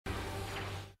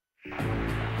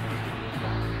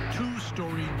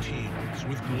storied teams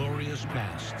with glorious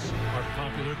pasts are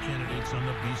popular candidates on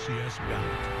the BCS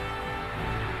ballot.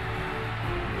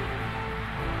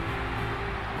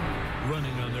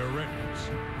 Running on their records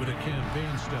with a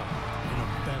campaign stop in a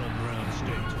battleground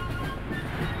state.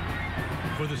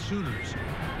 For the Sooners,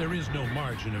 there is no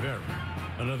margin of error.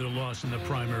 Another loss in the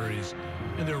primaries,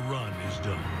 and their run is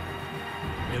done.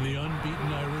 And the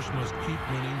unbeaten Irish must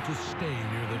keep winning to stay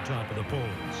near the top of the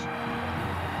polls.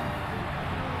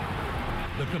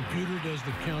 The computer does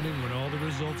the counting when all the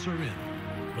results are in,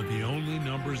 but the only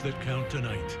numbers that count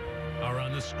tonight are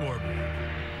on the scoreboard.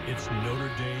 It's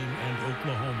Notre Dame and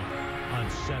Oklahoma on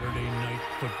Saturday Night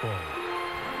Football.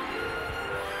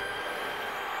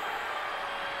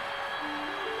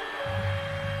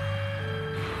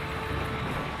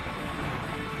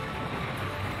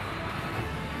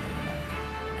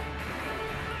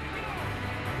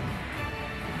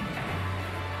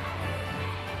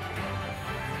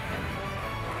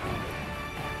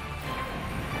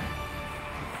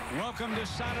 Welcome to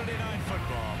Saturday Night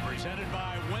Football, presented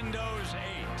by Windows 8.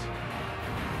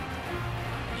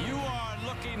 You are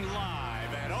looking live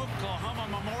at Oklahoma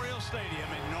Memorial Stadium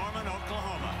in Norman,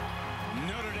 Oklahoma.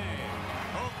 Notre Dame,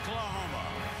 Oklahoma,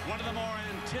 one of the more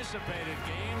anticipated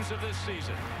games of this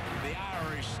season. The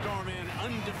Irish storm in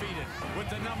undefeated with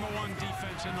the #1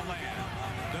 defense in the land.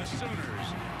 The Sooners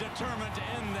determined to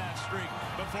end that streak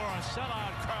before a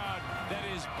sellout crowd that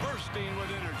is bursting with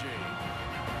energy.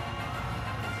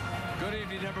 Good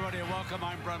evening, everybody, and welcome.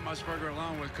 I'm Brent Musburger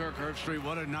along with Kirk Herbstreit.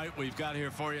 What a night we've got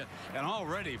here for you. And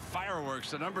already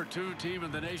fireworks. The #2 team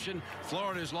in the nation.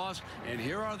 Florida's lost. And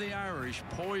here are the Irish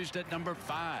poised at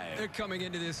 #5. They're coming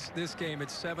into this game at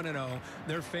 7-0.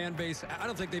 Their fan base, I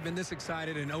don't think they've been this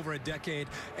excited in over a decade.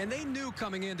 And they knew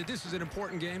coming in that this was an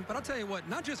important game. But I'll tell you what,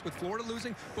 not just with Florida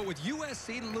losing, but with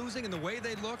USC losing and the way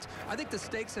they looked, I think the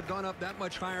stakes have gone up that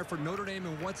much higher for Notre Dame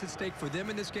and what's at stake for them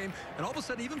in this game. And all of a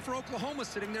sudden, even for Oklahoma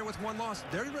sitting there with one loss,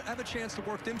 they have a chance to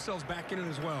work themselves back in it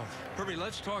as well. Herbie,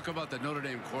 let's talk about the Notre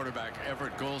Dame quarterback,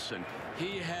 Everett Golson.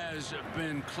 He has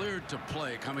been cleared to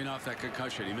play coming off that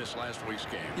concussion. He missed last week's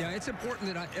game. Yeah, it's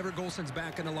important that Everett Golson's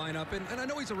back in the lineup. And I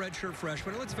know he's a redshirt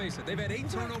freshman. Let's face it, they've had 8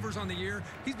 turnovers on the year.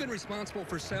 He's been responsible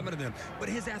for 7 of them. But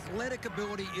his athletic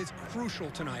ability is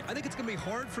crucial tonight. I think it's going to be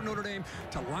hard for Notre Dame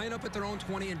to line up at their own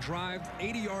 20 and drive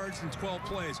 80 yards in 12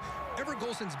 plays. Everett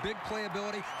Golson's big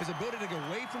playability, his ability to get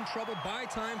away from trouble, buy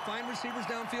time, find receivers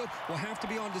downfield, will have to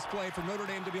be on display for Notre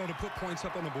Dame to be able to put points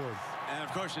up on the board. And,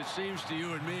 of course, it seems to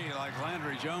you and me like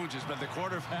Landry Jones has been the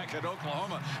quarterback at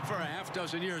Oklahoma for a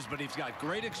half-dozen years, but he's got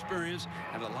great experience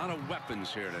and a lot of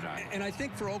weapons here tonight. And I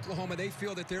think for Oklahoma, they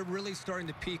feel that they're really starting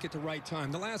to peak at the right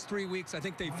time. The last 3 weeks, I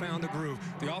think they found the groove.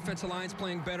 The offensive line's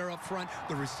playing better up front.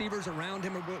 The receivers around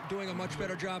him are doing a much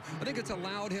better job. I think it's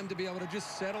allowed him to be able to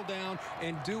just settle down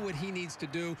and do what he needs to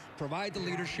do, provide the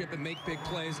leadership and make big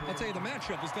plays. I'll tell you, the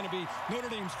matchup is going to be Notre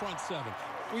Dame's front 7.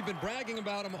 We've been bragging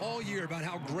about them all year, about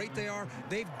how great they are.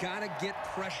 They've got to get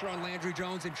pressure on Landry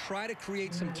Jones and try to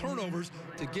create some turnovers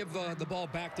to give the ball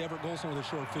back to Everett Golson with a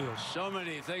short field. So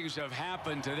many things have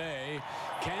happened today.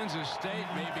 Kansas State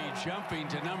may be jumping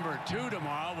to #2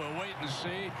 tomorrow. We'll wait and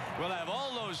see. We'll have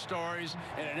all those stories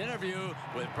in an interview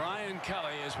with Brian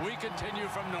Kelly as we continue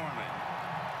from Norman.